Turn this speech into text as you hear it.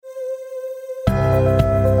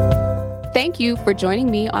Thank you for joining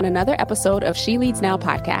me on another episode of She Leads Now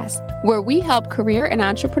podcast, where we help career and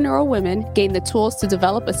entrepreneurial women gain the tools to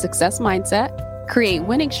develop a success mindset, create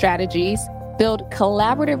winning strategies, build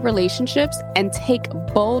collaborative relationships, and take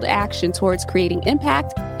bold action towards creating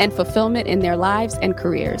impact and fulfillment in their lives and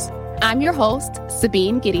careers. I'm your host,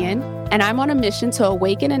 Sabine Gideon, and I'm on a mission to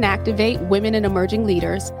awaken and activate women and emerging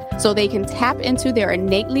leaders so they can tap into their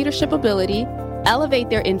innate leadership ability, elevate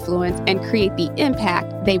their influence, and create the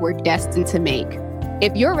impact they were destined to make.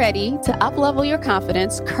 If you're ready to uplevel your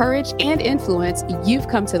confidence, courage, and influence, you've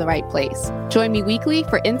come to the right place. Join me weekly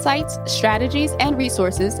for insights, strategies, and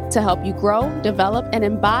resources to help you grow, develop, and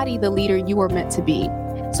embody the leader you were meant to be,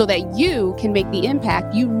 so that you can make the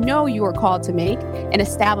impact you know you are called to make and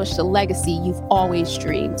establish the legacy you've always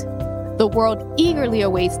dreamed. The world eagerly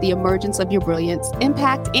awaits the emergence of your brilliance,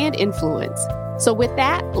 impact, and influence. So with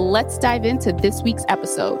that, let's dive into this week's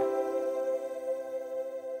episode.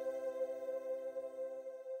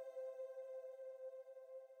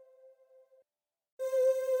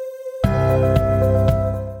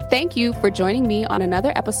 Thank you for joining me on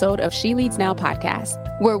another episode of She Leads Now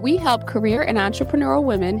podcast, where we help career and entrepreneurial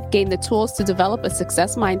women gain the tools to develop a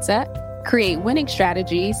success mindset, create winning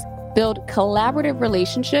strategies, build collaborative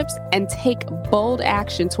relationships, and take bold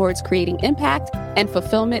action towards creating impact and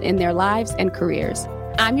fulfillment in their lives and careers.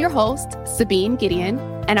 I'm your host, Sabine Gideon,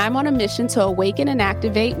 and I'm on a mission to awaken and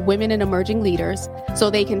activate women and emerging leaders so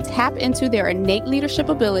they can tap into their innate leadership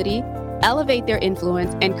ability, elevate their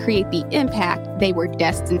influence, and create the impact they were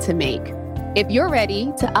destined to make. If you're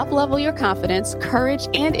ready to uplevel your confidence, courage,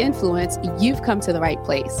 and influence, you've come to the right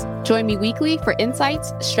place. Join me weekly for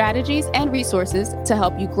insights, strategies, and resources to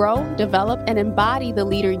help you grow, develop, and embody the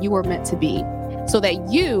leader you were meant to be, so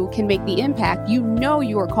that you can make the impact you know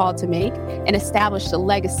you are called to make and establish the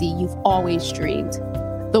legacy you've always dreamed.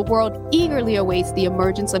 The world eagerly awaits the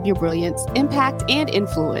emergence of your brilliance, impact, and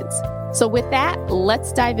influence. So with that,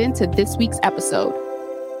 let's dive into this week's episode.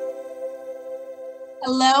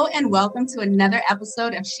 Hello, and welcome to another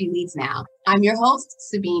episode of She Leads Now. I'm your host,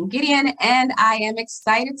 Sabine Gideon, and I am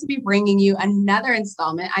excited to be bringing you another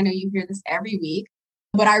installment. I know you hear this every week,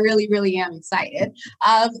 but I really am excited,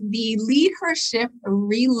 of the LeadHership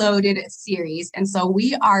Reloaded series. And so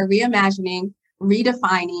we are reimagining,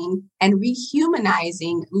 redefining, and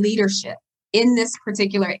rehumanizing leadership in this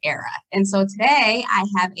particular era. And so today I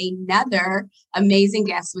have another amazing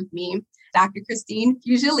guest with me, Dr. Christine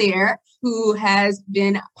Fuselier, who has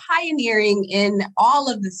been pioneering in all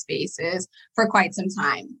of the spaces for quite some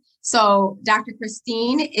time. So Dr.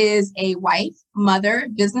 Christine is a wife, mother,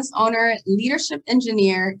 business owner, leadership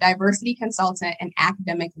engineer, diversity consultant, and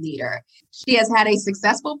academic leader. She has had a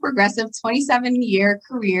successful, progressive 27-year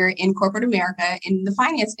career in corporate America in the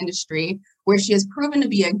finance industry, where she has proven to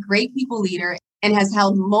be a great people leader and has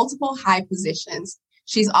held multiple high positions.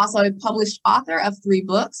 She's also a published author of 3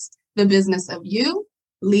 books, The Business of You,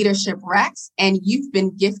 Leadership Rex, and You've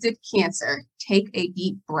Been Gifted Cancer. Take a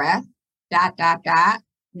deep breath, ...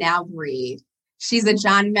 Now breathe. She's a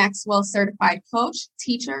John Maxwell certified coach,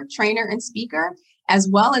 teacher, trainer, and speaker, as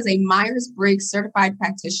well as a Myers-Briggs certified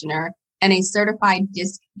practitioner and a certified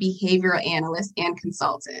DISC behavioral analyst and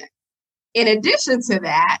consultant. In addition to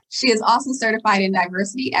that, she is also certified in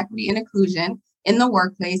diversity, equity, and inclusion in the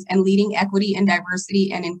workplace and leading equity and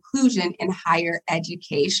diversity and inclusion in higher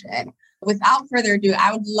education. Without further ado,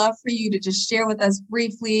 I would love for you to just share with us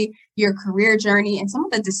briefly your career journey and some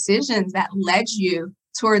of the decisions that led you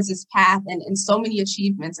towards this path and so many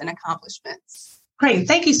achievements and accomplishments. Great.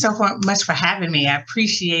 Thank you so much for having me. I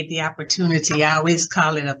appreciate the opportunity. I always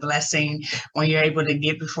call it a blessing when you're able to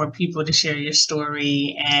get before people to share your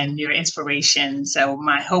story and your inspiration. So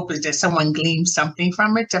my hope is that someone gleans something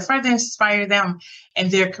from it to further inspire them in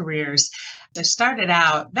their careers. I started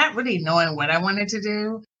out not really knowing what I wanted to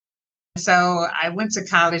do. So I went to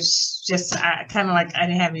college just kind of like I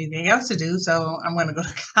didn't have anything else to do, so I'm going to go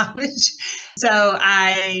to college. So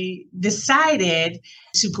I decided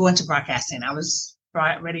to go into broadcasting. I was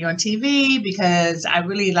ready on TV because I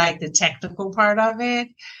really liked the technical part of it.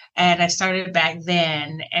 And I started back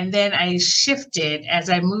then. And then I shifted as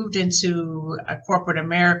I moved into corporate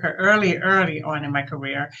America early on in my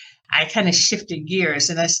career. I kind of shifted gears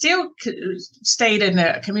and I still stayed in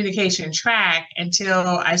the communication track until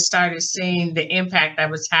I started seeing the impact I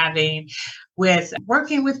was having with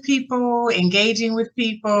working with people, engaging with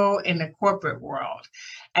people in the corporate world.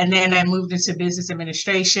 And then I moved into business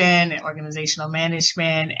administration and organizational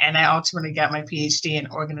management, and I ultimately got my PhD in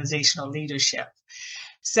organizational leadership.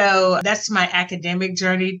 So that's my academic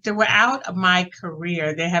journey. Throughout my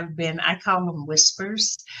career, there have been, I call them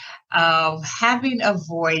whispers, of having a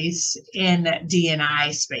voice in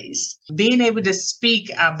D&I space, being able to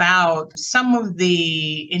speak about some of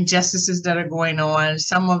the injustices that are going on,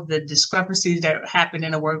 some of the discrepancies that happen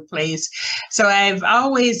in the workplace. So I've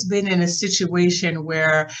always been in a situation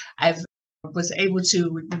where I've was able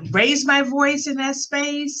to raise my voice in that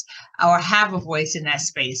space or have a voice in that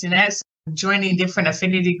space. And that's joining different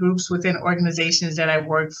affinity groups within organizations that I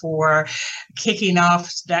work for, kicking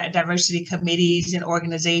off diversity committees in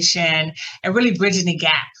organization, and really bridging the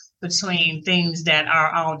gap between things that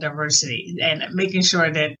are all diversity and making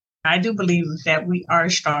sure that I do believe that we are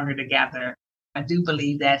stronger together. I do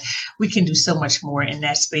believe that we can do so much more in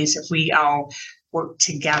that space if we all work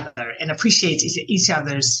together and appreciate each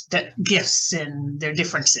other's gifts and their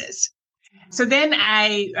differences. So then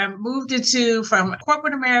I moved from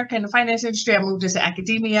corporate America and the finance industry, I moved into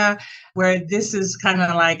academia, where this is kind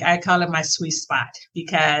of like, I call it my sweet spot,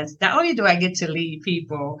 because not only do I get to lead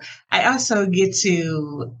people, I also get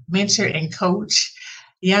to mentor and coach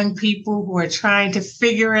young people who are trying to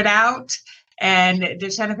figure it out. And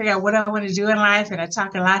they're trying to figure out what I want to do in life. And I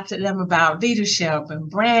talk a lot to them about leadership and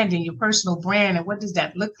branding, your personal brand, and what does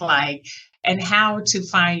that look like, and how to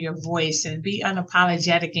find your voice and be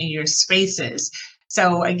unapologetic in your spaces.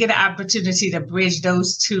 So I get an opportunity to bridge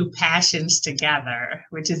those two passions together,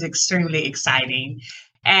 which is extremely exciting.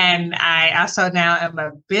 And I also now am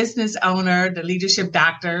a business owner, the Leadership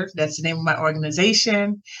Doctor. That's the name of my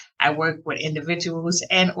organization. I work with individuals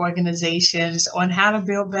and organizations on how to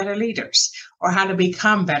build better leaders or how to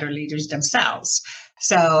become better leaders themselves.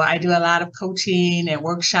 So I do a lot of coaching and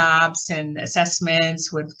workshops and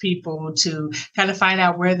assessments with people to kind of find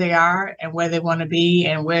out where they are and where they want to be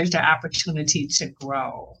and where's their opportunity to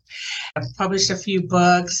grow. I've published a few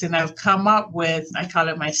books, and I've come up with, I call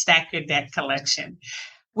it my Stack Your Deck collection,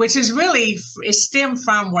 which is really, it stemmed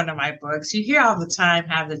from one of my books. You hear all the time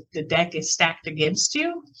how the deck is stacked against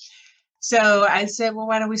you. So I said, well,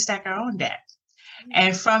 why don't we stack our own deck?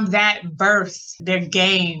 And from that birth, there are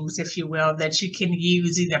games, if you will, that you can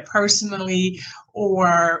use either personally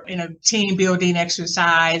or in a team building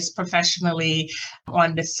exercise, professionally,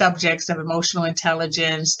 on the subjects of emotional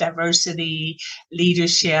intelligence, diversity,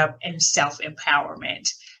 leadership, and self-empowerment.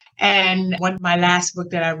 And my last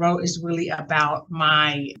book that I wrote is really about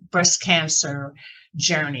my breast cancer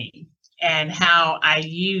journey and how I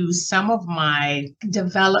use some of my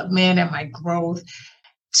development and my growth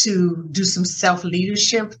to do some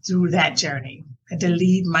self-leadership through that journey, to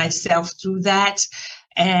lead myself through that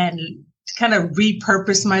and kind of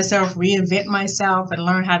repurpose myself, reinvent myself, and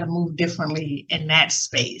learn how to move differently in that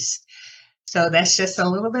space. So that's just a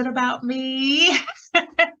little bit about me.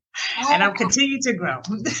 And I'll continue to grow.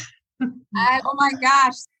 Oh my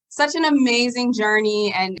gosh, such an amazing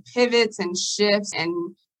journey, and pivots and shifts,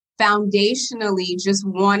 and foundationally just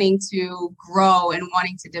wanting to grow and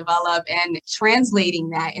wanting to develop and translating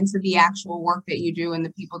that into the actual work that you do and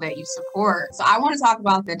the people that you support. So I want to talk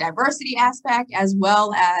about the diversity aspect as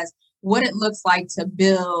well as what it looks like to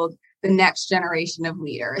build the next generation of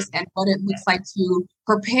leaders and what it looks like to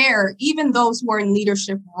prepare even those who are in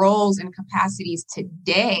leadership roles and capacities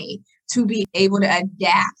today to be able to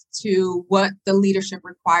adapt to what the leadership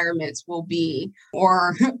requirements will be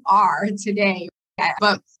or are today.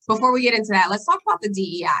 But before we get into that, let's talk about the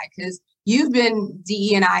DEI, because you've been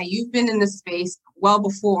DE&I, you've been in this space well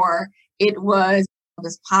before it was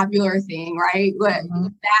this popular thing, right? But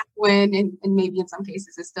back when, and maybe in some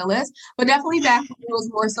cases it still is, but definitely back when it was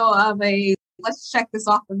more so of a, let's check this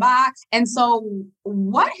off the box. And so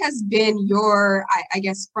what has been your, I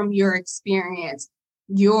guess, from your experience,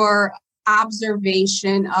 your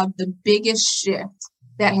observation of the biggest shift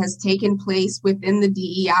that has taken place within the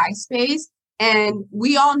DEI space? And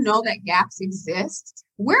we all know that gaps exist.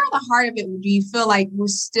 Where at the heart of it do you feel like we're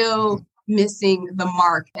still missing the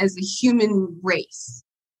mark as a human race?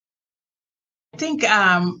 I think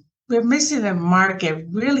we're missing the mark at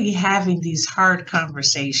really having these hard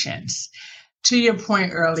conversations. To your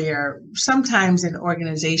point earlier, sometimes in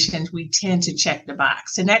organizations, we tend to check the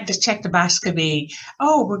box. And that check the box could be,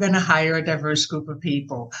 oh, we're going to hire a diverse group of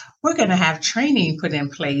people. We're going to have training put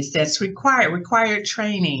in place that's required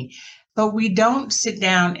training. But we don't sit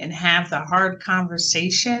down and have the hard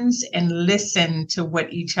conversations and listen to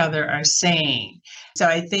what each other are saying. So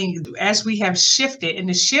I think as we have shifted, and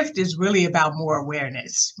the shift is really about more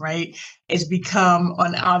awareness, right? It's become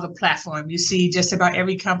on all the platforms. You see just about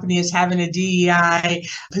every company is having a DEI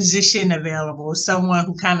position available, someone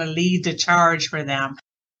who kind of leads the charge for them.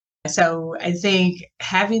 So I think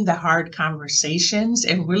having the hard conversations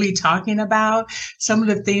and really talking about some of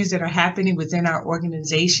the things that are happening within our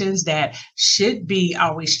organizations that should be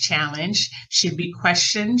always challenged, should be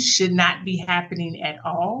questioned, should not be happening at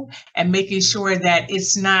all, and making sure that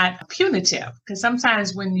it's not punitive. Because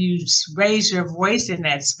sometimes when you raise your voice in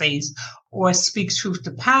that space or speak truth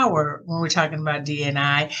to power, when we're talking about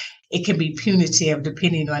D&I, it can be punitive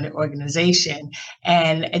depending on the organization.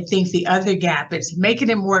 And I think the other gap is making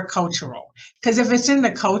it more cultural. Because if it's in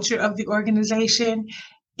the culture of the organization,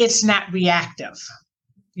 it's not reactive.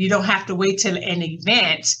 You don't have to wait till an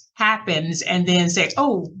event happens and then say,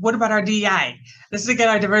 oh, what about our DEI? Let's look at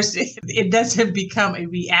our diversity. It doesn't become a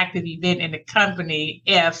reactive event in the company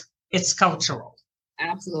if it's cultural.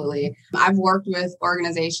 Absolutely. I've worked with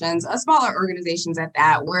organizations, smaller organizations at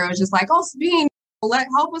that, where it was just like, oh, Sabine,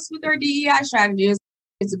 help us with our DEI strategy.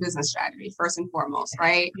 It's a business strategy, first and foremost,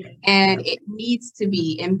 right? And it needs to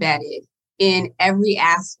be embedded in every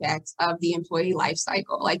aspect of the employee life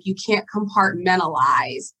cycle. Like, you can't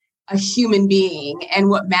compartmentalize a human being and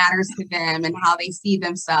what matters to them and how they see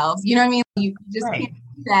themselves. You know what I mean? You just can't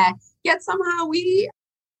do that. Yet somehow we've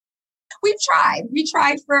tried. We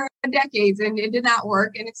tried for decades and it did not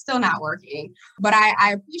work, and it's still not working. But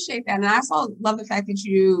I appreciate that. And I also love the fact that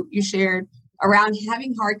you shared around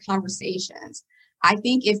having hard conversations. I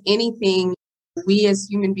think if anything, we as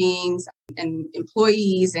human beings and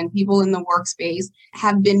employees and people in the workspace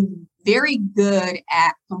have been very good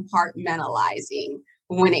at compartmentalizing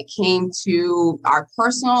when it came to our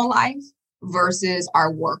personal life versus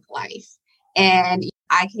our work life. And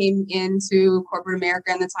I came into corporate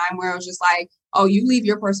America in the time where it was just like, oh, you leave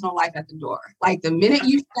your personal life at the door. Like, the minute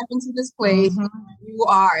you step into this place, you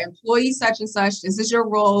are employee such and such. This is your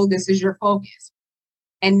role. This is your focus.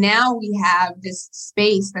 And now we have this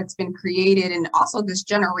space that's been created, and also this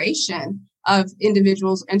generation of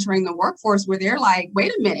individuals entering the workforce where they're like,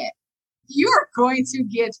 wait a minute, you're going to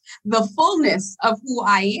get the fullness of who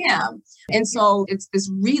I am. And so it's this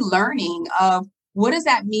relearning of, what does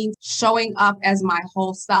that mean showing up as my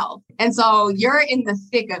whole self? And so you're in the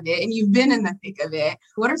thick of it, and you've been in the thick of it.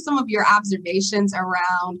 What are some of your observations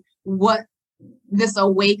around what this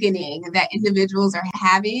awakening that individuals are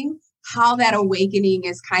having, how that awakening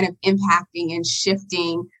is kind of impacting and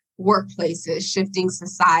shifting workplaces, shifting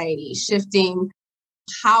society, shifting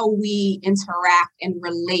how we interact and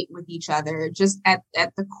relate with each other, just at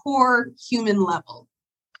the core human level?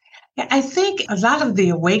 I think a lot of the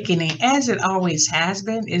awakening, as it always has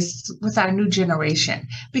been, is with our new generation,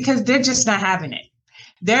 because they're just not having it.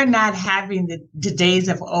 They're not having the days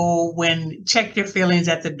of old when check your feelings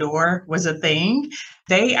at the door was a thing.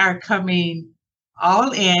 They are coming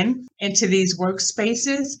all into these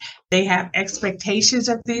workspaces. They have expectations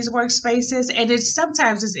of these workspaces. And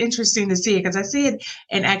sometimes it's interesting to see it, because I see it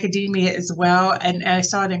in academia as well. And I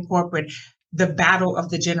saw it in corporate, the battle of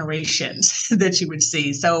the generations that you would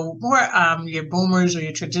see. So more your boomers or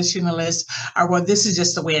your traditionalists are, well, this is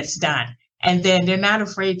just the way it's done. And then they're not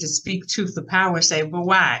afraid to speak truth to power and say, well,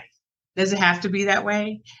 why? Does it have to be that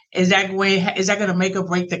way? Is that going to make or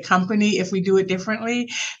break the company if we do it differently?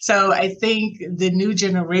 So I think the new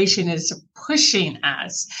generation is pushing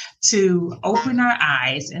us to open our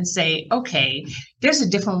eyes and say, okay, there's a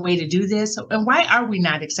different way to do this. And why are we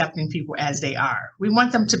not accepting people as they are? We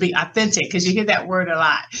want them to be authentic, because you hear that word a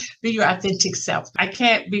lot. Be your authentic self. I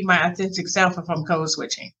can't be my authentic self if I'm code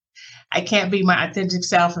switching. I can't be my authentic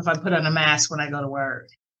self if I put on a mask when I go to work.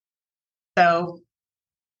 So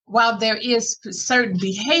while there is certain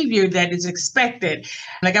behavior that is expected,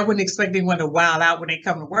 like I wouldn't expect anyone to wild out when they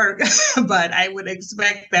come to work, but I would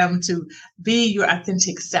expect them to be your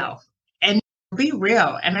authentic self and be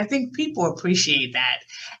real. And I think people appreciate that,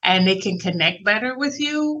 and they can connect better with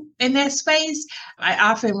you in that space. I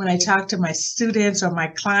often, when I talk to my students or my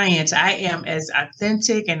clients, I am as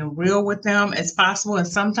authentic and real with them as possible. And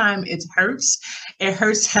sometimes it hurts. It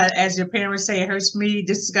hurts, as your parents say, it hurts me.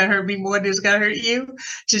 This is going to hurt me more than it's going to hurt you,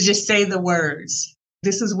 to just say the words.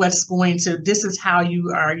 This is this is how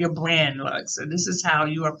your brand looks. And this is how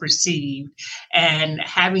you are perceived. And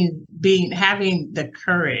having the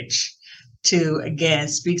courage to, again,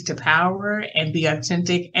 speak to power and be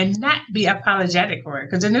authentic and not be apologetic for it.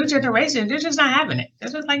 Because the new generation, they're just not having it. They're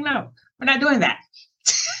just like, no, we're not doing that.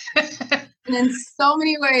 And in so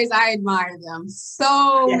many ways, I admire them.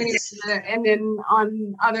 So many ways. And then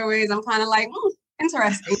on other ways, I'm kind of like,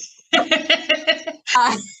 interesting.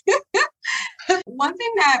 One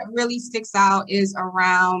thing that really sticks out is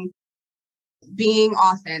around being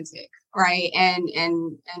authentic, right? And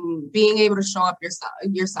being able to show up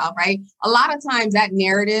yourself, right? A lot of times that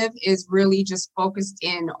narrative is really just focused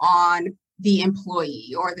in on the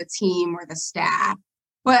employee or the team or the staff.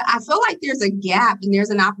 But I feel like there's a gap and there's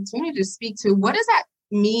an opportunity to speak to what does that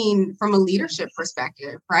mean from a leadership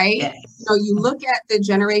perspective, right? Yes. So you look at the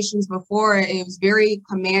generations before, it was very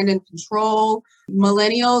command and control.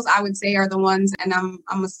 Millennials, I would say, are the ones, and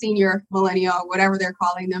I'm a senior millennial, whatever they're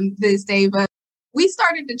calling them this day, but we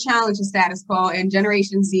started to challenge the status quo, and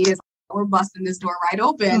Generation Z is we're busting this door right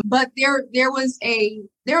open. But there was a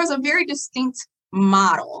very distinct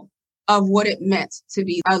model of what it meant to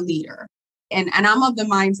be a leader. And I'm of the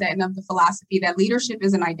mindset and of the philosophy that leadership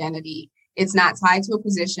is an identity. It's not tied to a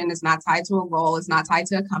position. It's not tied to a role. It's not tied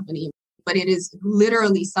to a company, but it is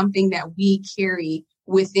literally something that we carry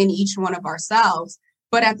within each one of ourselves.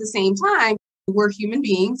 But at the same time, we're human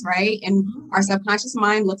beings, right? And our subconscious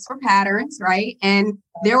mind looks for patterns, right? And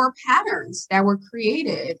there were patterns that were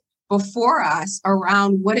created before us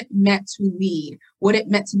around what it meant to lead, what it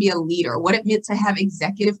meant to be a leader, what it meant to have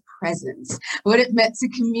executive presence, what it meant to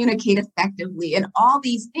communicate effectively, and all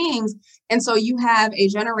these things. And so you have a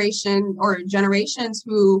generation or generations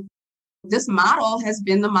who this model has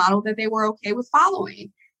been the model that they were okay with following.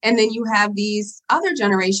 And then you have these other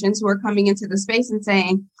generations who are coming into the space and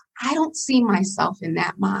saying, I don't see myself in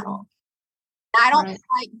that model. I don't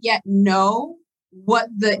quite yet know what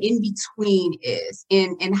the in-between is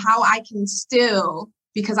and how I can still,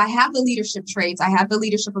 because I have the leadership traits, I have the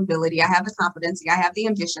leadership ability, I have the competency, I have the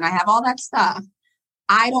ambition, I have all that stuff.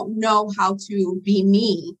 I don't know how to be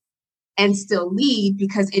me and still lead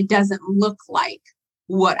because it doesn't look like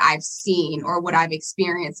what I've seen or what I've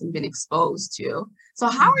experienced and been exposed to. So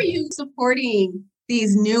how are you supporting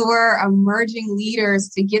these newer emerging leaders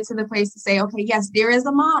to get to the place to say, okay, yes, there is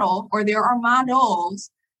a model or there are models,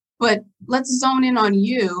 but let's zone in on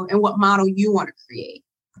you and what model you want to create?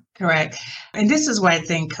 Correct. And this is where I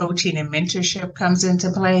think coaching and mentorship comes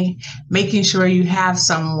into play, making sure you have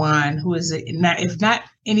someone who is, if not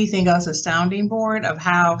anything else, a sounding board of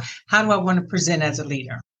how do I want to present as a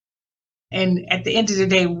leader? And at the end of the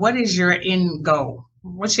day, what is your end goal?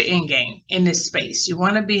 What's your end game in this space? You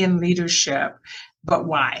want to be in leadership, but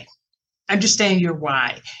why? Understand your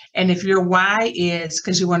why. And if your why is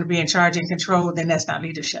because you want to be in charge and control, then that's not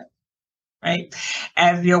leadership, right?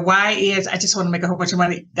 And if your why is, I just want to make a whole bunch of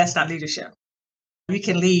money, that's not leadership. You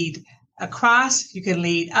can lead across, you can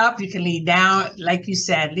lead up, you can lead down. Like you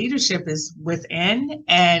said, leadership is within.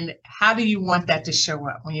 And how do you want that to show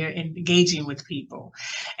up when you're engaging with people?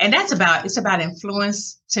 And it's about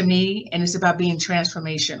influence to me, and it's about being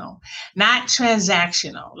transformational, not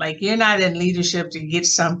transactional. Like you're not in leadership to get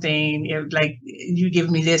something, like you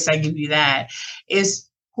give me this, I give you that.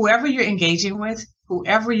 It's whoever you're engaging with,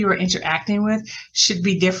 whoever you're interacting with should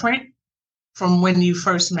be different from when you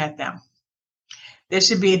first met them. There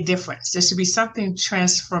should be a difference. There should be something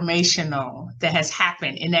transformational that has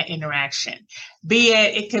happened in that interaction.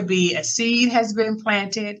 It could be a seed has been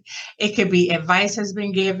planted. It could be advice has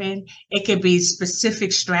been given. It could be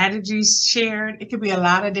specific strategies shared. It could be a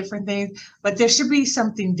lot of different things, but there should be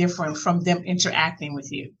something different from them interacting with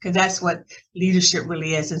you, because that's what leadership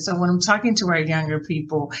really is. And so when I'm talking to our younger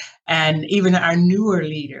people and even our newer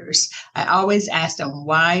leaders, I always ask them,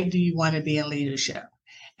 why do you want to be in leadership?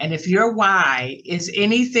 And if your why is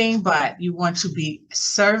anything but you want to be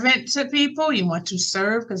servant to people, you want to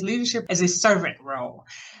serve, because leadership is a servant role,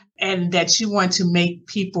 and that you want to make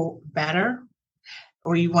people better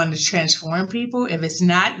or you want to transform people. If it's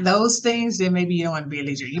not those things, then maybe you don't want to be a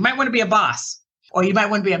leader. You might want to be a boss or you might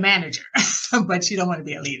want to be a manager, but you don't want to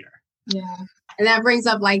be a leader. Yeah. And that brings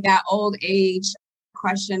up like that old age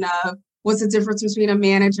question of, what's the difference between a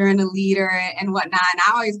manager and a leader and whatnot? And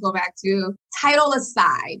I always go back to title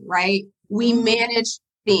aside, right? We manage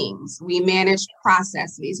things, we manage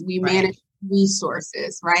processes, we manage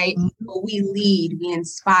resources, right? But we lead, we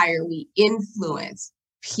inspire, we influence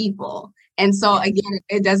people. And so again,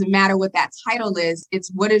 it doesn't matter what that title is.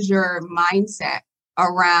 It's what is your mindset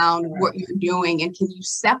around what you're doing? And can you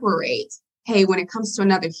separate, hey, when it comes to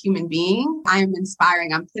another human being, I am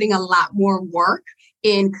inspiring, I'm putting a lot more work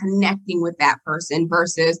in connecting with that person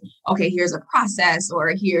versus, okay, here's a process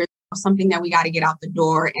or here's something that we got to get out the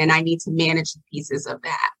door and I need to manage the pieces of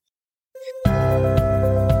that.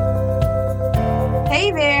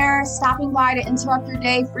 Hey there, stopping by to interrupt your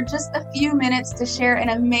day for just a few minutes to share an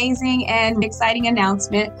amazing and exciting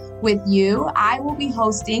announcement with you. I will be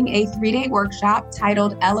hosting a 3-day workshop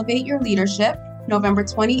titled Elevate Your Leadership, November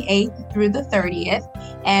 28th through the 30th.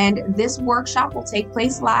 And this workshop will take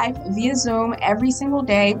place live via Zoom every single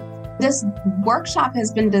day. This workshop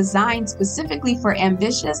has been designed specifically for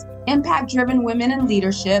ambitious, impact-driven women in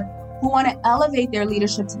leadership who want to elevate their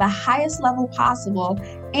leadership to the highest level possible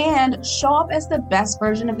and show up as the best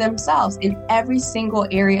version of themselves in every single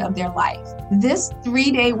area of their life. This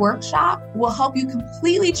 3-day workshop will help you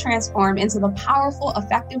completely transform into the powerful,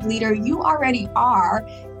 effective leader you already are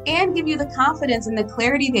and give you the confidence and the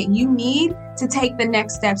clarity that you need to take the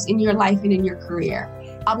next steps in your life and in your career.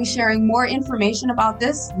 I'll be sharing more information about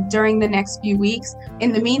this during the next few weeks.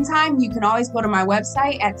 In the meantime, you can always go to my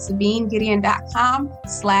website at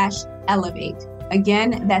sabinegideon.com/elevate.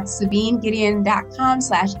 Again, that's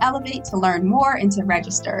sabinegideon.com/elevate to learn more and to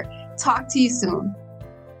register. Talk to you soon.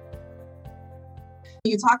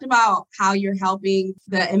 You talked about how you're helping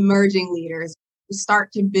the emerging leaders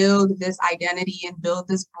start to build this identity and build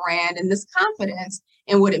this brand and this confidence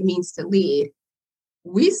in what it means to lead.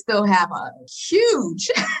 We still have a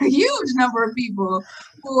huge number of people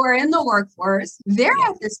who are in the workforce. They're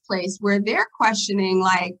at this place where they're questioning,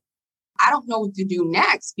 like, I don't know what to do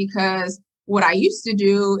next because what I used to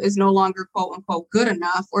do is no longer, quote unquote, good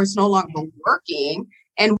enough, or it's no longer working.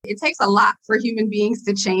 And it takes a lot for human beings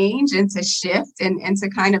to change and to shift and to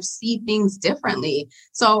kind of see things differently.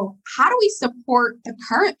 So how do we support the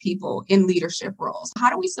current people in leadership roles? How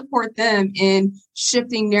do we support them in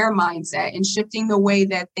shifting their mindset and shifting the way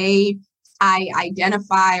that they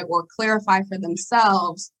identify or clarify for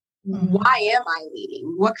themselves, why am I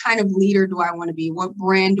leading? What kind of leader do I want to be? What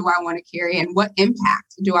brand do I want to carry? And what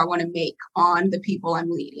impact do I want to make on the people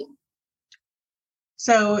I'm leading?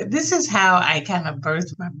 So this is how I kind of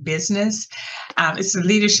birthed my business. It's a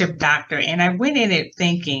leadership doctor. And I went in it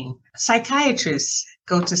thinking psychiatrists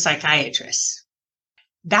go to psychiatrists.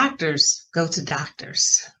 Doctors go to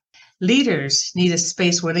doctors. Leaders need a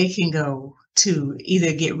space where they can go to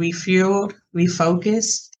either get refueled,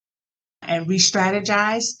 refocused, and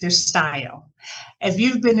re-strategize their style. If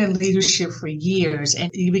you've been in leadership for years and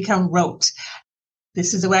you become rote,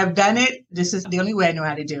 this is the way I've done it. This is the only way I know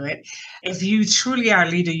how to do it. If you truly are a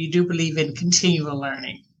leader, you do believe in continual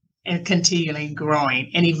learning and continually growing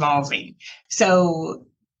and evolving. So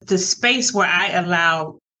the space where I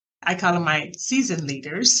call them my seasoned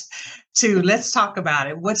leaders, to let's talk about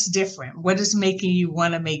it. What's different? What is making you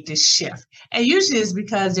want to make this shift? And usually it's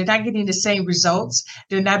because they're not getting the same results.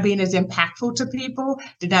 They're not being as impactful to people.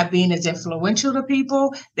 They're not being as influential to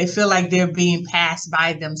people. They feel like they're being passed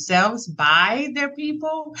by themselves, by their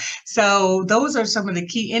people. So those are some of the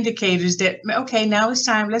key indicators that, okay, now it's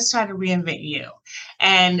time. Let's try to reinvent you.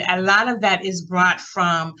 And a lot of that is brought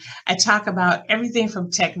from, I talk about everything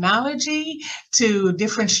from technology to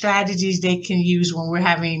different strategies they can use when we're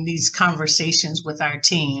having these conversations with our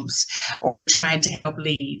teams or trying to help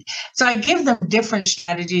lead. So I give them different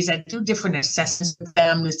strategies. I do different assessments with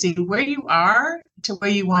them to see where you are to where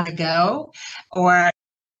you want to go, or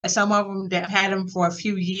some of them that had them for a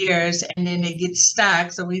few years and then they get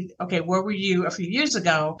stuck. So where were you a few years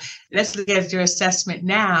ago? Let's look at your assessment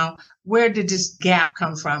now. Where did this gap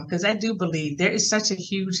come from? Because I do believe there is such a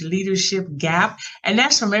huge leadership gap, and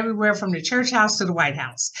that's from everywhere from the church house to the White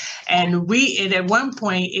House. And at one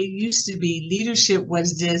point, it used to be leadership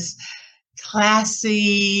was this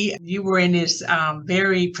classy, you were in this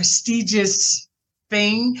very prestigious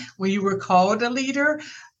thing when you were called a leader.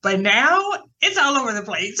 But now it's all over the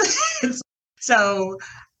place. So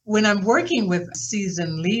when I'm working with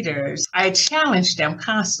seasoned leaders, I challenge them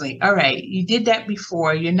constantly. All right, you did that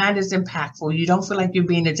before. You're not as impactful. You don't feel like you're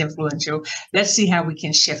being as influential. Let's see how we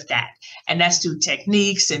can shift that. And that's through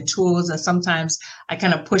techniques and tools. And sometimes I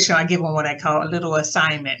kind of push them. I give them what I call little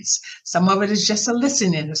assignments. Some of it is just a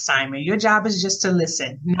listening assignment. Your job is just to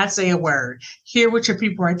listen, not say a word. Hear what your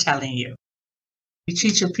people are telling you. You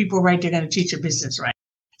treat your people right, they're going to treat your business right.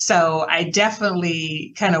 So I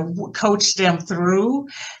definitely kind of coach them through.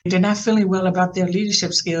 They're not feeling well about their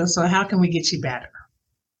leadership skills. So how can we get you better?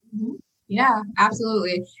 Mm-hmm. Yeah,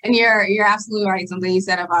 absolutely. And you're absolutely right. Something you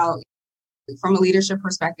said about from a leadership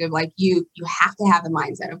perspective, like you have to have the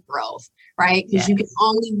mindset of growth, right? Because you can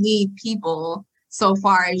only lead people so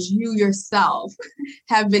far as you yourself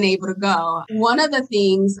have been able to go. One of the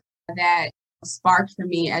things that sparked for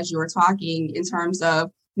me as you were talking in terms of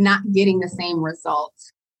not getting the same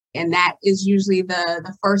results, and that is usually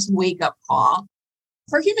the first wake-up call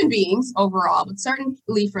for human beings overall, but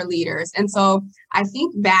certainly for leaders. And so I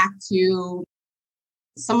think back to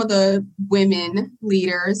some of the women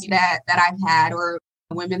leaders that I've had, or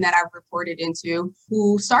women that I've reported into,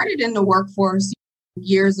 who started in the workforce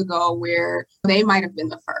years ago where they might have been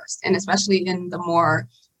the first, and especially in the more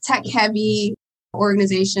tech-heavy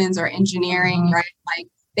organizations or engineering, right? Like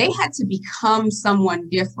they had to become someone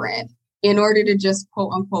different in order to just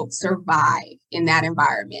quote unquote survive in that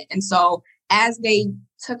environment. And so as they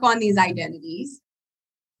took on these identities,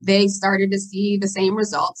 they started to see the same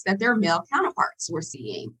results that their male counterparts were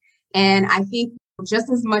seeing. And I think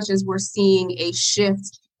just as much as we're seeing a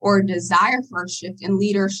shift or a desire for a shift in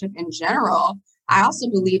leadership in general, I also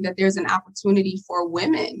believe that there's an opportunity for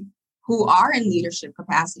women who are in leadership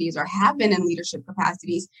capacities or have been in leadership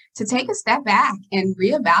capacities to take a step back and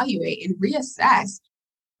reevaluate and reassess.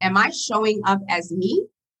 Am I showing up as me?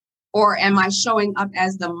 Or am I showing up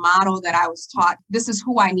as the model that I was taught? This is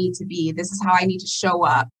who I need to be. This is how I need to show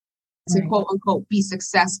up to quote unquote be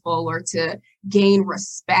successful or to gain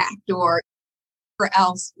respect or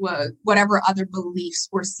else whatever other beliefs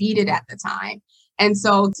were seated at the time. And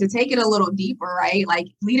so to take it a little deeper, right? Like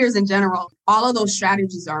leaders in general, all of those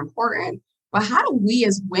strategies are important. But how do we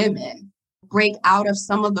as women break out of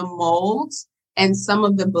some of the molds and some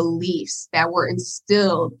of the beliefs that were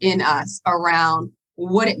instilled in us around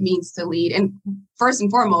what it means to lead? And first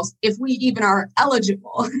and foremost, if we even are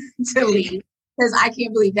eligible to lead, because I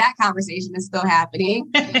can't believe that conversation is still happening.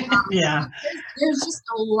 Yeah. There's just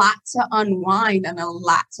a lot to unwind and a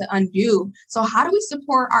lot to undo. So how do we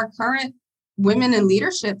support our current women in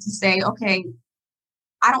leadership to say, okay,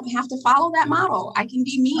 I don't have to follow that model. I can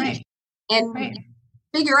be me and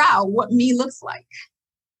figure out what me looks like.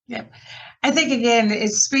 Yeah. I think, again,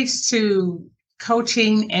 it speaks to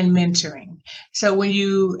coaching and mentoring. So when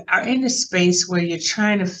you are in a space where you're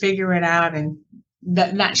trying to figure it out and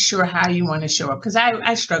not sure how you want to show up, because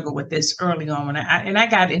I struggled with this early on when I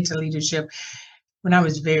got into leadership when I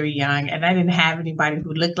was very young, and I didn't have anybody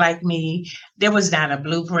who looked like me. There was not a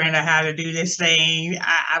blueprint of how to do this thing.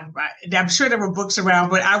 I'm sure there were books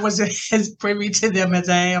around, but I wasn't as privy to them as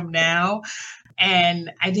I am now.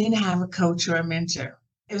 And I didn't have a coach or a mentor.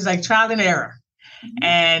 It was like trial and error. Mm-hmm.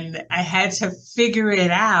 And I had to figure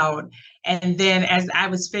it out. And then as I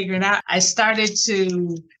was figuring out, I started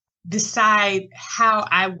to decide how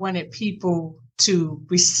I wanted people to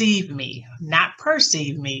receive me, not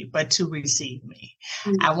perceive me, but to receive me.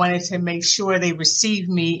 Mm-hmm. I wanted to make sure they receive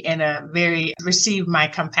me receive my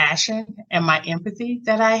compassion and my empathy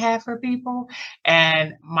that I have for people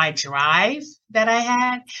and my drive that I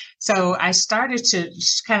had. So I started to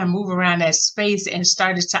just kind of move around that space and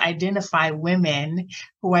started to identify women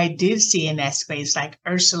who I did see in that space, like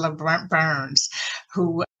Ursula Burns,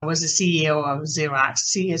 who was the CEO of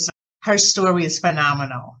Xerox. Her story is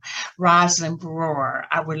phenomenal. Rosalind Brewer.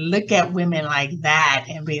 I would look at women like that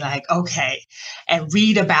and be like, okay, and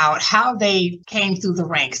read about how they came through the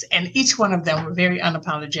ranks. And each one of them were very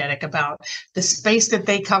unapologetic about the space that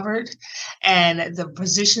they covered and the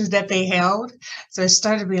positions that they held. So it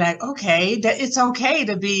started to be like, okay, that it's okay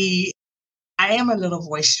to be, I am a little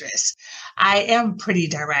boisterous. I am pretty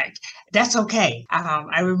direct. That's okay.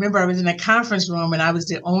 I remember I was in a conference room and I was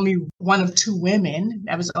the only one of two women.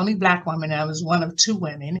 I was the only Black woman and I was one of two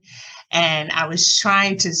women. And I was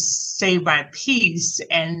trying to say my piece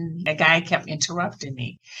and the guy kept interrupting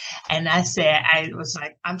me. And I was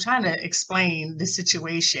like, I'm trying to explain the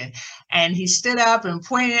situation. And he stood up and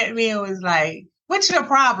pointed at me and was like, what's your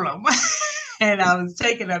problem? And I was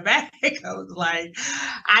taken aback. I was like,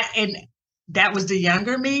 that was the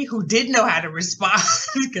younger me who didn't know how to respond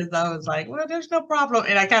because I was like, well, there's no problem.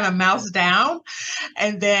 And I kind of moused down.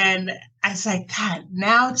 And then I was like, God,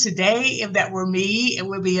 now today, if that were me, it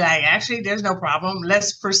would be like, actually, there's no problem.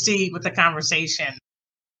 Let's proceed with the conversation.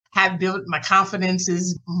 Have built my confidence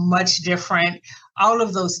is much different, all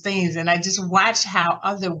of those things. And I just watched how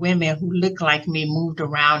other women who look like me moved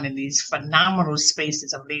around in these phenomenal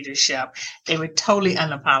spaces of leadership. They were totally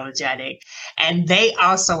unapologetic. And they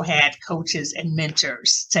also had coaches and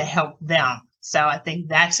mentors to help them. So I think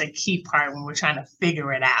that's a key part when we're trying to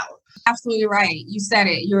figure it out. Absolutely right. You said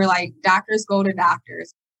it. You were like, doctors go to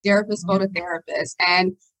doctors, therapists go to therapists.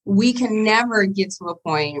 And we can never get to a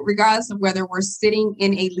point, regardless of whether we're sitting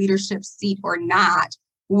in a leadership seat or not,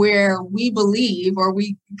 where we believe or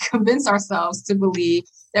we convince ourselves to believe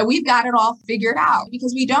that we've got it all figured out,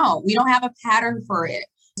 because we don't. We don't have a pattern for it.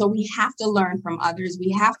 So we have to learn from others. We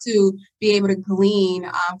have to be able to glean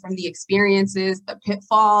from the experiences, the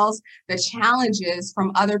pitfalls, the challenges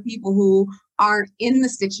from other people who aren't in the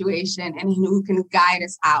situation and who can guide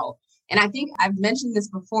us out. And I think I've mentioned this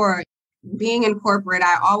before. Being in corporate,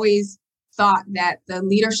 I always thought that the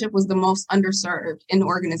leadership was the most underserved in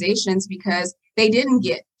organizations because they didn't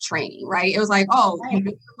get training, right? It was like, oh, you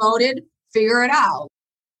get promoted, figure it out.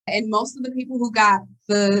 And most of the people who got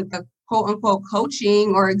the quote unquote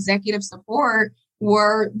coaching or executive support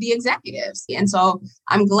were the executives. And so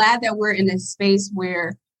I'm glad that we're in a space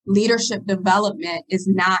where leadership development is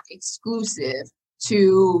not exclusive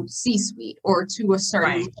to C-suite or to a certain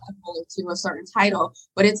Right. level, to a certain title,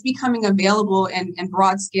 but it's becoming available in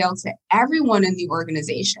broad scale to everyone in the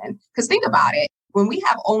organization. Because think about it, when we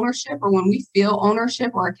have ownership or when we feel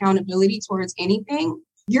ownership or accountability towards anything,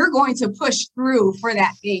 you're going to push through for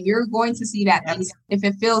that thing. You're going to see that thing. If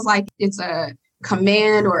it feels like it's a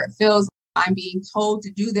command or it feels I'm being told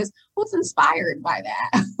to do this, who's inspired by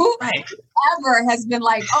that? Right. Whoever has been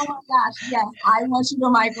like, oh my gosh, yes, I want you to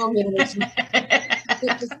micromanage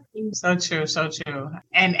me. So true, so true.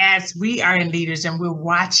 And as we are in leaders and we're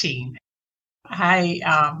watching,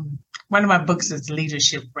 one of my books is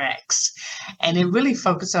Leadership Rex, and it really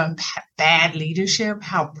focuses on bad leadership,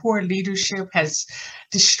 how poor leadership has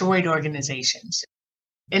destroyed organizations.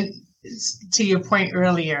 And to your point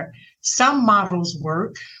earlier, some models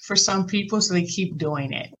work for some people, so they keep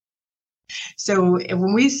doing it. So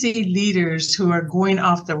when we see leaders who are going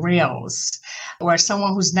off the rails or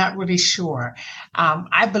someone who's not really sure,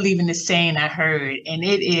 I believe in the saying I heard, and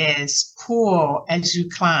it is pull as you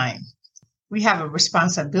climb. We have a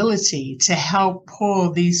responsibility to help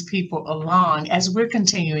pull these people along as we're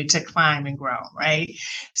continuing to climb and grow, right?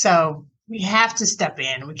 So we have to step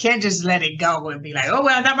in. We can't just let it go and be like, oh,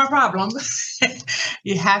 well, not my problem.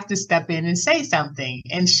 You have to step in and say something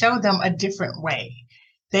and show them a different way.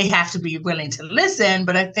 They have to be willing to listen.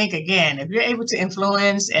 But I think, again, if you're able to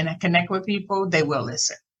influence and connect with people, they will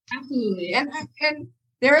listen. Absolutely. And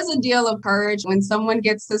there is a deal of courage when someone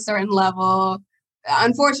gets to a certain level.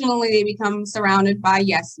 Unfortunately, they become surrounded by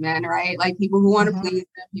yes men, right? Like people who want to please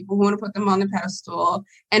them, people who want to put them on the pedestal.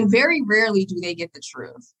 And very rarely do they get the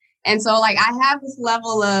truth. And so like I have this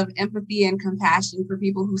level of empathy and compassion for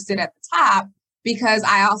people who sit at the top, because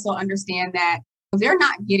I also understand that they're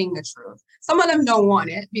not getting the truth. Some of them don't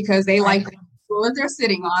want it because they like the school that they're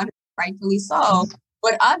sitting on, rightfully so.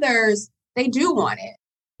 But others, they do want it.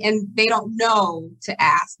 And they don't know to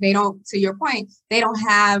ask. They don't, to your point, they don't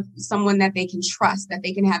have someone that they can trust, that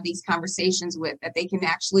they can have these conversations with, that they can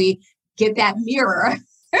actually get that mirror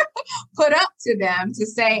put up to them to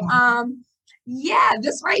say, yeah,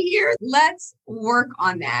 this right here, let's work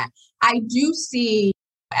on that. I do see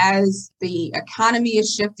as the economy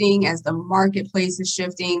is shifting, as the marketplace is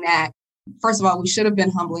shifting, that first of all, we should have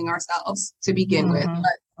been humbling ourselves to begin with,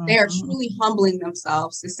 but they are truly humbling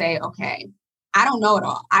themselves to say, okay, I don't know it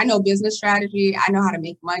all. I know business strategy. I know how to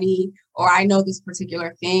make money, or I know this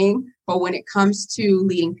particular thing. But when it comes to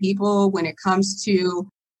leading people, when it comes to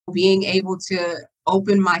being able to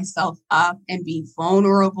open myself up and be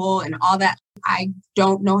vulnerable and all that, I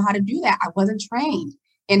don't know how to do that. I wasn't trained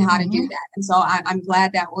in how to do that. And so I'm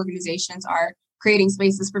glad that organizations are creating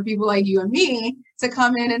spaces for people like you and me to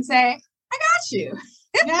come in and say, I got you.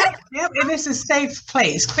 Yep. And it's a safe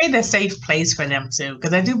place. Create a safe place for them too.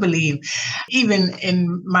 Because I do believe, even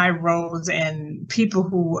in my roles and people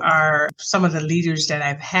who are some of the leaders that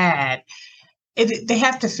I've had, they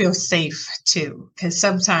have to feel safe too. Because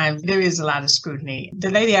sometimes there is a lot of scrutiny.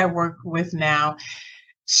 The lady I work with now,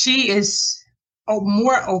 she is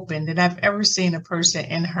more open than I've ever seen a person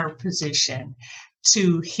in her position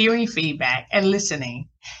to hearing feedback and listening,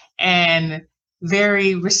 and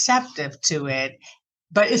very receptive to it.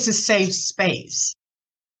 But it's a safe space.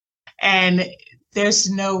 And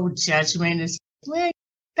there's no judgment. It's, well,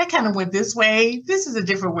 that kind of went this way. This is a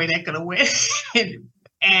different way that could have went.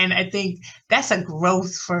 And I think that's a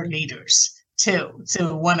growth for leaders too,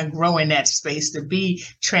 to want to grow in that space, to be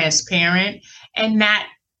transparent and not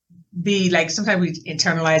be like, sometimes we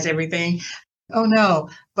internalize everything. Oh no,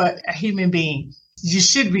 but a human being, you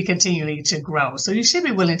should be continuing to grow. So you should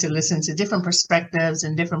be willing to listen to different perspectives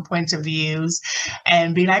and different points of views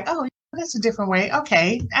and be like, oh, that's a different way.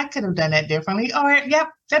 Okay, I could have done that differently. Or, yep,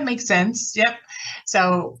 that makes sense. Yep.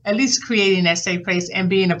 So at least creating that safe place and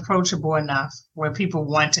being approachable enough where people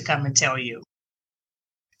want to come and tell you.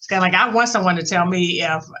 It's kind of like, I want someone to tell me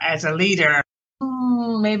if, as a leader,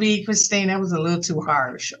 maybe Christine, that was a little too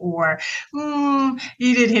harsh, or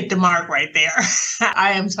you didn't hit the mark right there.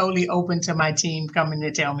 I am totally open to my team coming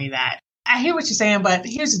to tell me that. I hear what you're saying, but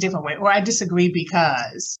here's a different way, or I disagree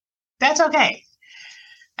because that's okay.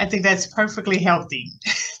 I think that's perfectly healthy.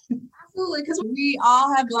 Absolutely, because we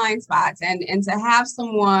all have blind spots, and to have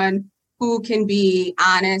someone who can be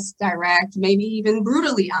honest, direct, maybe even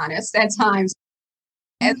brutally honest at times,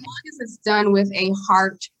 as long as it's done with a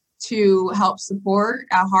heart to help support,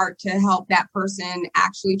 a heart to help that person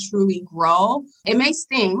actually truly grow. It may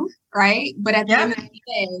sting, right? But at the end of the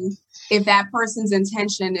day, if that person's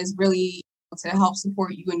intention is really to help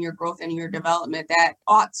support you in your growth and your development, that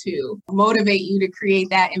ought to motivate you to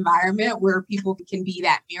create that environment where people can be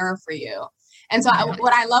that mirror for you. And so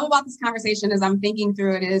what I love about this conversation as I'm thinking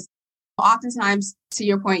through it is, Oftentimes, to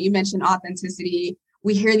your point, you mentioned authenticity.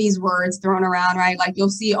 We hear these words thrown around, right? Like you'll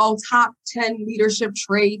see, oh, top 10 leadership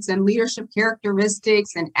traits and leadership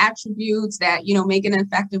characteristics and attributes that, make an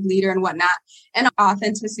effective leader and whatnot. And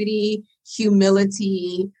authenticity,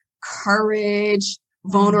 humility, courage,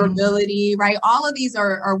 vulnerability, right? All of these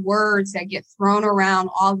are words that get thrown around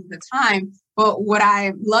all of the time. But what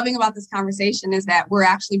I'm loving about this conversation is that we're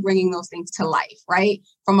actually bringing those things to life, right?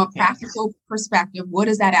 From a practical perspective, what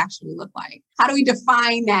does that actually look like? How do we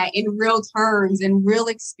define that in real terms and real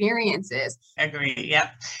experiences? Agree.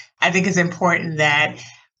 Yep. I think it's important that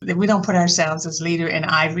we don't put ourselves as leader in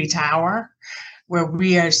ivory tower, where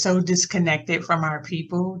we are so disconnected from our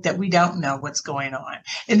people that we don't know what's going on.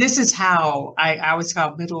 And this is how I always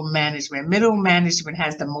call middle management. Middle management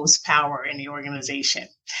has the most power in the organization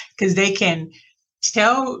because they can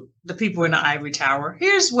tell the people in the ivory tower,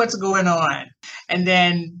 here's what's going on. And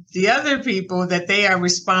then the other people that they are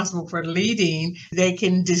responsible for leading, they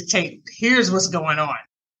can dictate, here's what's going on.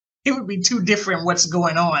 It would be two different what's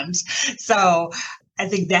going on. So I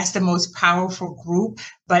think that's the most powerful group.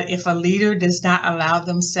 But if a leader does not allow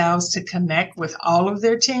themselves to connect with all of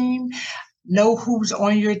their team, know who's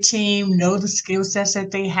on your team, know the skill sets that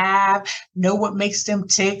they have, know what makes them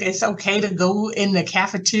tick. It's okay to go in the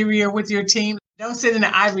cafeteria with your team. Don't sit in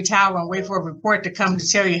the ivory tower and wait for a report to come to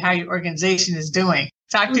tell you how your organization is doing.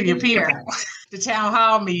 Talk to your people. The town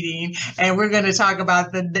hall meeting, and we're going to talk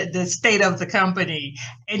about the state of the company.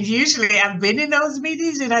 And usually I've been in those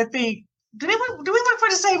meetings and I think, do we work for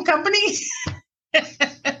the same company?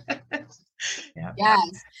 Yeah. Yes.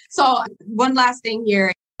 So one last thing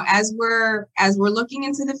here, as we're looking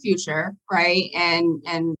into the future, right? And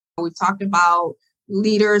we've talked about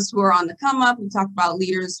leaders who are on the come up. We've talked about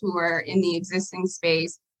leaders who are in the existing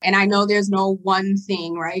space. And I know there's no one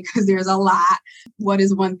thing, right? Because there's a lot. What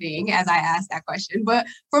is one thing, as I asked that question? But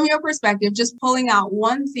from your perspective, just pulling out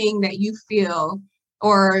one thing that you feel,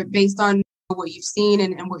 or based on what you've seen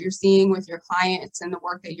and what you're seeing with your clients and the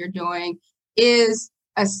work that you're doing, is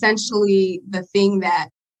essentially the thing that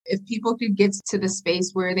if people could get to the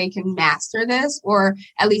space where they can master this, or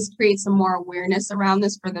at least create some more awareness around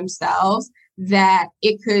this for themselves, that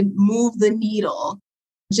it could move the needle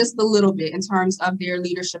just a little bit in terms of their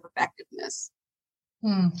leadership effectiveness.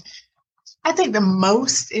 I think the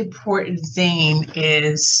most important thing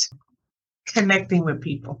is connecting with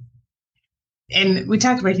people. And we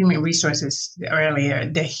talked about human resources earlier.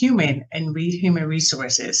 The human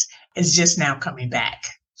resources is just now coming back.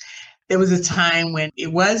 There was a time when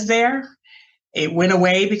it was there. It went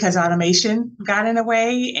away because automation got in the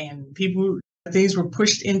way and things were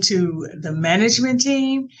pushed into the management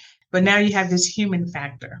team. But now you have this human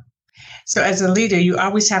factor. So as a leader, you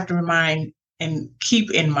always have to remind and keep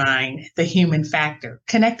in mind the human factor,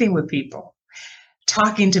 connecting with people,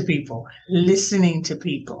 talking to people, listening to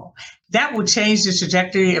people. That will change the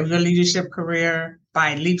trajectory of your leadership career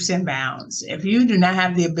by leaps and bounds. If you do not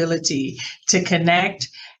have the ability to connect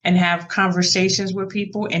and have conversations with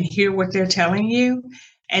people and hear what they're telling you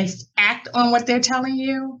and act on what they're telling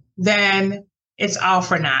you, then it's all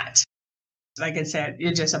for naught. Like I said,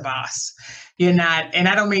 you're just a boss. You're not, and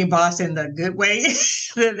I don't mean boss in the good way.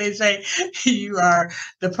 They say you are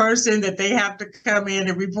the person that they have to come in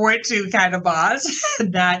and report to kind of boss.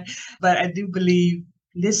 But I do believe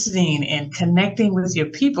listening and connecting with your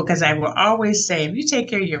people, because I will always say, if you take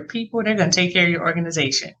care of your people, they're going to take care of your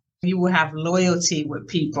organization. You will have loyalty with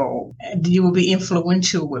people, and you will be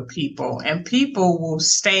influential with people, and people will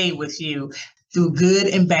stay with you through good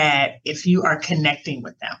and bad if you are connecting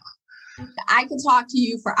with them. I could talk to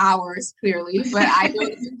you for hours, clearly, but I know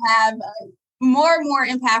you have more and more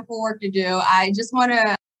impactful work to do. I just want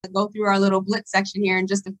to go through our little blitz section here in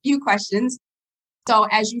just a few questions. So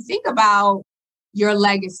as you think about your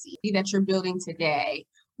legacy that you're building today,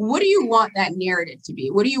 what do you want that narrative to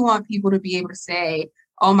be? What do you want people to be able to say,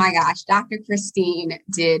 oh my gosh, Dr. Christine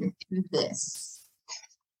did this?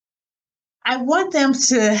 I want them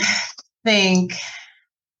to think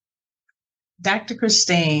Dr.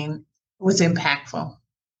 Christine was impactful.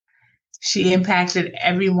 She impacted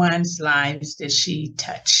everyone's lives that she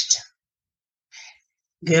touched,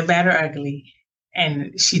 good, bad, or ugly,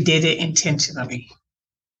 and she did it intentionally.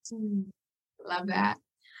 Love that.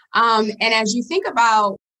 And as you think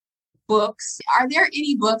about books, are there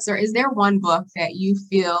any books, or is there one book that you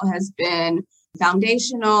feel has been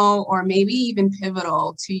foundational or maybe even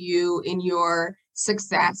pivotal to you in your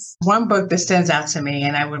success? One book that stands out to me,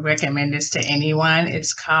 and I would recommend this to anyone,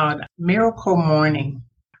 it's called Miracle Morning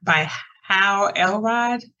by Hal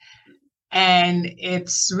Elrod. And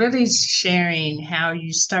it's really sharing how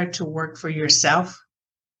you start to work for yourself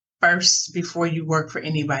first before you work for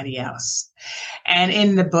anybody else. And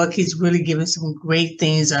in the book, he's really given some great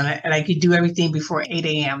things on it. Like you do everything before 8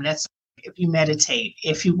 a.m. That's if you meditate,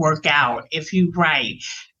 if you work out, if you write,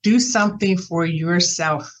 do something for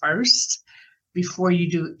yourself first before you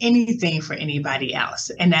do anything for anybody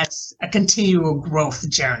else. And that's a continual growth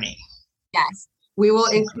journey. Yes, we will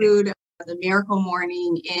include the Miracle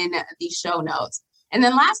Morning in the show notes. And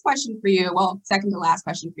then last question for you, well, second to last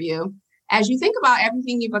question for you. As you think about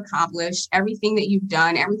everything you've accomplished, everything that you've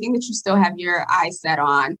done, everything that you still have your eyes set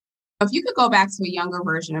on, if you could go back to a younger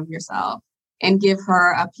version of yourself and give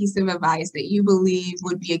her a piece of advice that you believe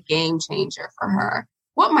would be a game changer for her,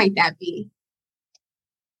 what might that be?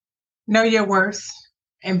 Know your worth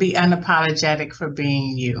and be unapologetic for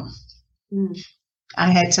being you.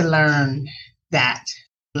 I had to learn that.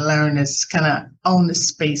 Learn is kind of own the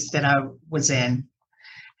space that I was in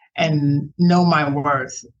and know my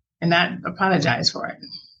worth and not apologize for it.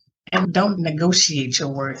 And don't negotiate your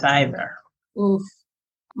worth either. Oof,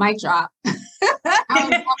 mic drop.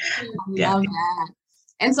 I love that.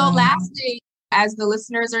 And so lastly, as the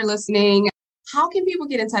listeners are listening, how can people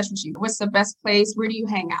get in touch with you? What's the best place? Where do you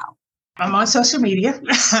hang out? I'm on social media.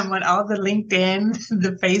 I'm on all the LinkedIn,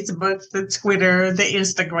 the Facebook, the Twitter, the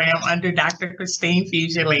Instagram under Dr. Christine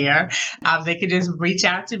Fuselier. They could just reach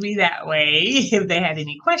out to me that way if they had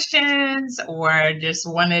any questions or just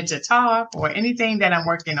wanted to talk or anything that I'm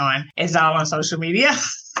working on. It's all on social media.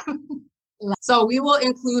 So we will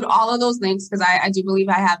include all of those links because I do believe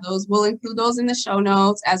I have those. We'll include those in the show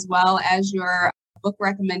notes as well as your book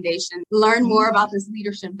recommendation. Learn more about this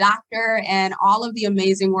leadership doctor and all of the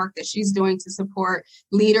amazing work that she's doing to support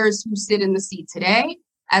leaders who sit in the seat today,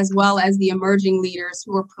 as well as the emerging leaders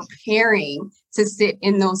who are preparing to sit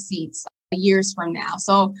in those seats years from now.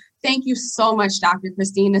 So thank you so much, Dr.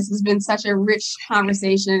 Christine. This has been such a rich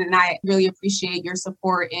conversation, and I really appreciate your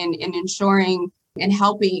support in ensuring and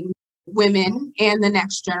helping women and the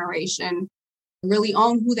next generation really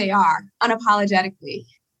own who they are unapologetically.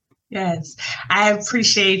 Yes, I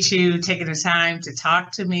appreciate you taking the time to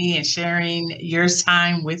talk to me and sharing your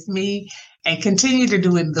time with me and continue to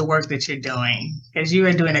do the work that you're doing because you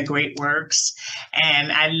are doing a great works.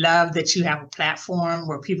 And I love that you have a platform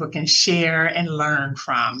where people can share and learn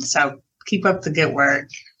from. So keep up the good work.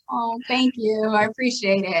 Oh, thank you. I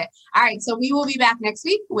appreciate it. All right. So we will be back next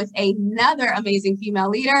week with another amazing female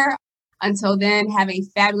leader. Until then, have a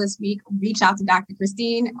fabulous week. Reach out to Dr.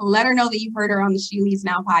 Christine. Let her know that you heard her on the She Leads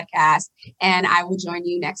Now podcast, and I will join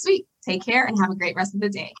you next week. Take care and have a great rest of the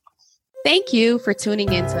day. Thank you for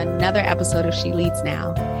tuning in to another episode of She Leads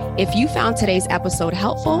Now. If you found today's episode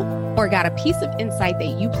helpful or got a piece of insight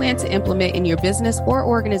that you plan to implement in your business or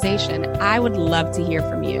organization, I would love to hear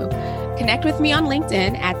from you. Connect with me on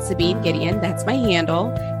LinkedIn at Sabine Gideon, that's my handle,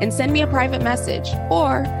 and send me a private message.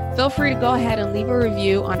 Or feel free to go ahead and leave a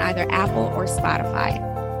review on either Apple or Spotify.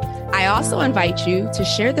 I also invite you to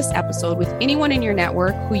share this episode with anyone in your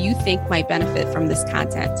network who you think might benefit from this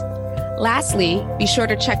content. Lastly, be sure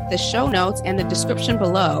to check the show notes and the description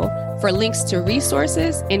below for links to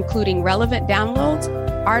resources, including relevant downloads,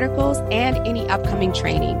 articles, and any upcoming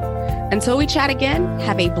training. Until we chat again,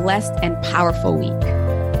 have a blessed and powerful week.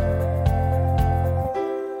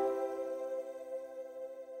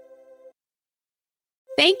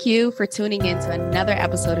 Thank you for tuning in to another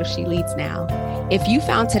episode of She Leads Now. If you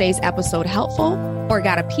found today's episode helpful or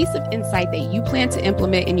got a piece of insight that you plan to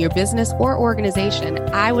implement in your business or organization,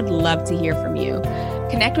 I would love to hear from you.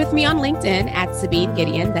 Connect with me on LinkedIn at Sabine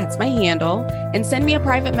Gideon, that's my handle, and send me a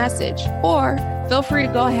private message. Or feel free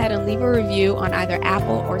to go ahead and leave a review on either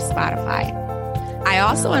Apple or Spotify. I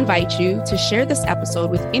also invite you to share this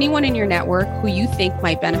episode with anyone in your network who you think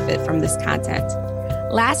might benefit from this content.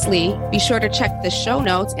 Lastly, be sure to check the show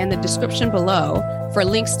notes and the description below for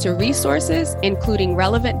links to resources, including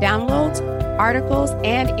relevant downloads, articles,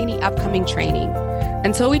 and any upcoming training.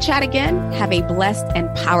 Until we chat again, have a blessed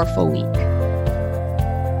and powerful week.